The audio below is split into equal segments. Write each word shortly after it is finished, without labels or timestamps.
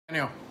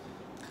Daniel,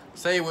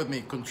 say it with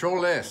me.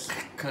 Control S.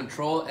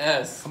 Control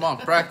S. Come on,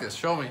 practice.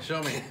 Show me.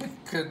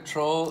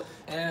 Control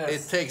S.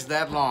 It takes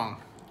that long.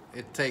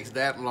 It takes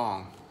that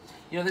long.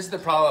 You know, this is the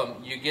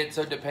problem. You get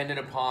so dependent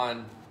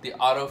upon the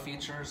auto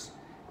features.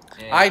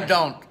 I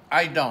don't.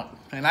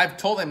 And I've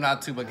told him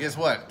not to, but guess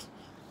what?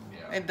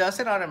 Yeah. It does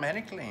it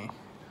automatically.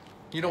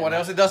 You know what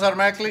else it does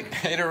automatically?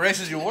 It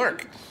erases your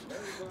work.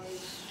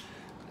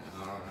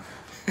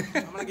 I'm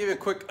going to give you a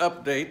quick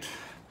update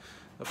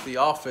of the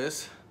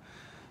office.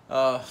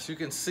 So you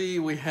can see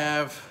we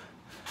have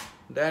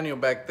Daniel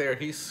back there.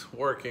 He's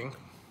working.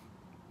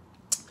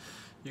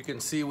 You can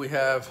see we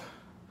have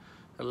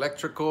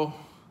electrical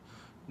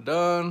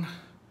done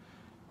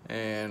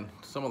and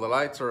some of the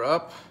lights are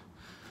up.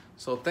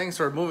 So things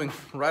are moving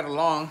right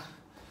along.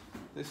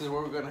 This is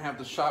where we're going to have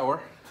the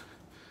shower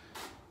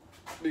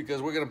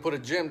because we're going to put a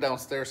gym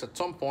downstairs at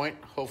some point,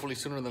 hopefully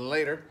sooner than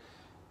later.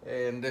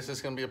 And this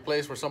is going to be a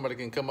place where somebody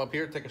can come up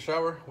here, take a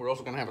shower. We're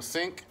also going to have a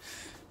sink.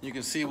 You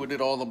can see we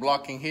did all the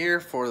blocking here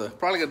for the,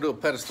 probably going to do a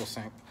pedestal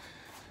sink.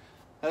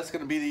 That's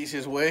going to be the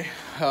easiest way.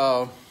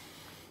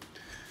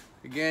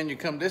 Again, you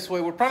come this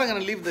way. We're probably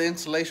going to leave the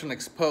insulation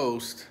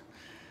exposed.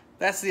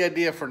 That's the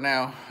idea for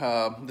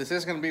now. This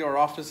is going to be our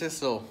offices,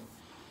 so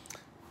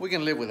we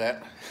can live with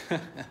that.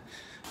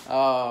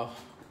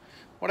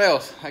 What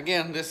else?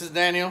 Again, this is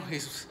Daniel.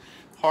 He's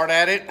hard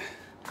at it.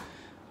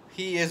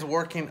 He is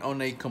working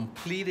on a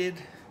completed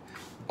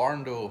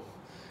Barndo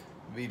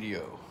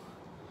video.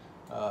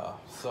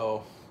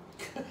 So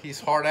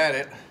he's hard at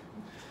it.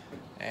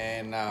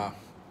 And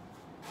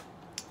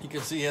you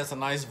can see he has a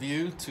nice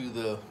view to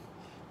the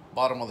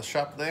bottom of the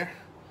shop there.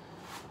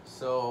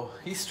 So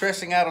he's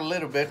stressing out a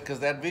little bit because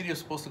that video is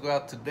supposed to go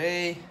out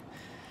today.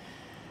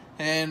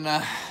 And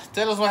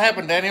tell us what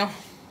happened, Daniel.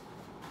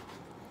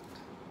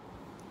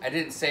 I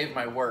didn't save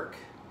my work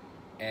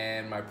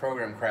and my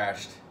program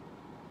crashed.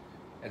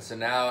 And so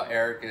now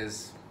Eric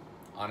is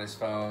on his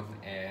phone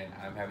and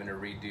I'm having to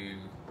redo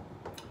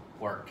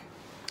work.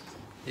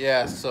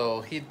 Yeah,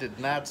 so he did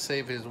not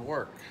save his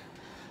work.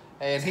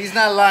 And he's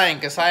not lying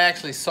because I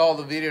actually saw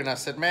the video and I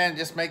said, man,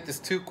 just make this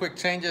 2 quick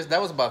changes.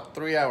 That was about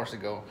 3 hours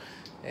ago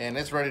and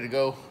it's ready to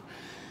go.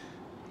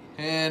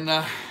 And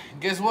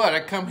guess what?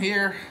 I come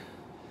here,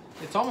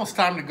 it's almost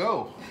time to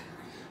go.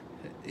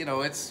 You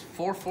know, it's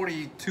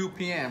 4:42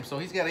 p.m. So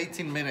he's got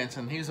 18 minutes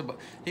and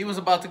he was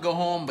about to go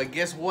home, but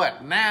guess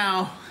what?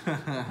 Now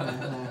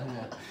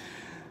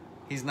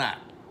he's not.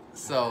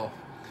 So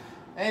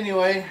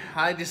anyway,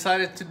 I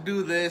decided to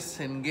do this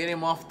and get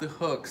him off the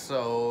hook.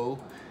 So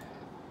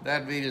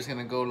that video is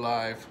gonna go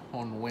live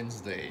on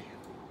Wednesday.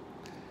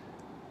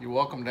 You're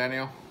welcome,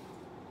 Daniel.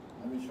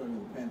 Let me show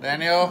you the pen.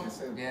 Daniel?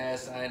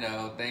 Yes, I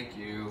know. Thank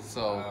you.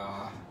 So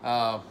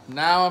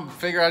now I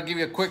figure I'll give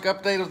you a quick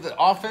update of the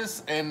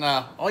office. And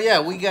oh yeah,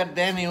 we got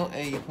Daniel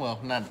well,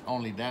 not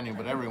only Daniel,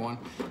 but everyone,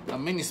 a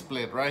mini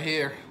split right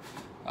here.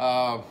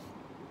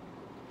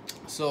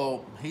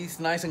 So he's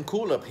nice and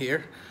cool up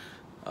here.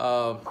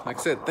 Like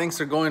I said,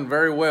 things are going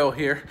very well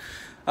here.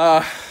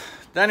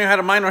 Daniel had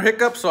a minor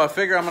hiccup, so I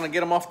figure I'm gonna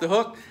get him off the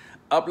hook.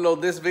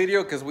 Upload this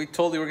video because we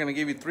told you we're gonna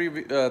give you three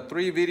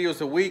videos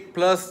a week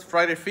plus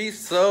Friday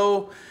feast,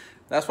 so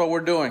that's what we're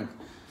doing.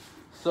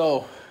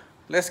 So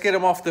let's get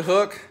him off the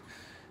hook,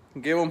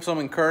 give him some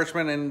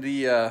encouragement in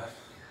the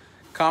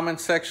comment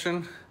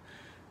section,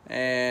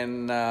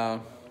 and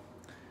I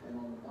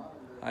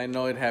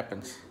know it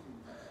happens.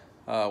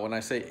 When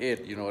I say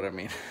it, you know what I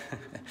mean.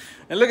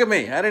 And look at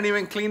me, I didn't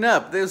even clean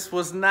up. This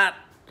was not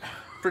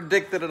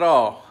predicted at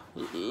all.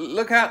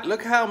 Look how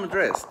I'm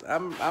dressed.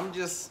 I'm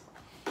just.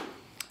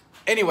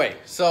 Anyway,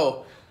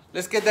 so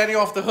let's get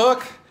Daniel off the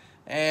hook,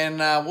 and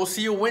we'll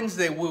see you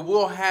Wednesday. We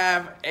will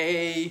have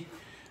a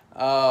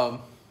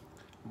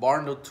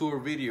Barndo tour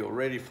video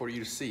ready for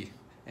you to see,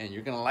 and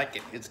you're gonna like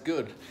it. It's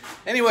good.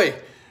 Anyway,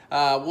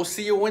 we'll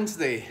see you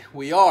Wednesday.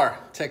 We are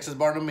Texas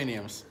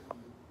Barndominiums.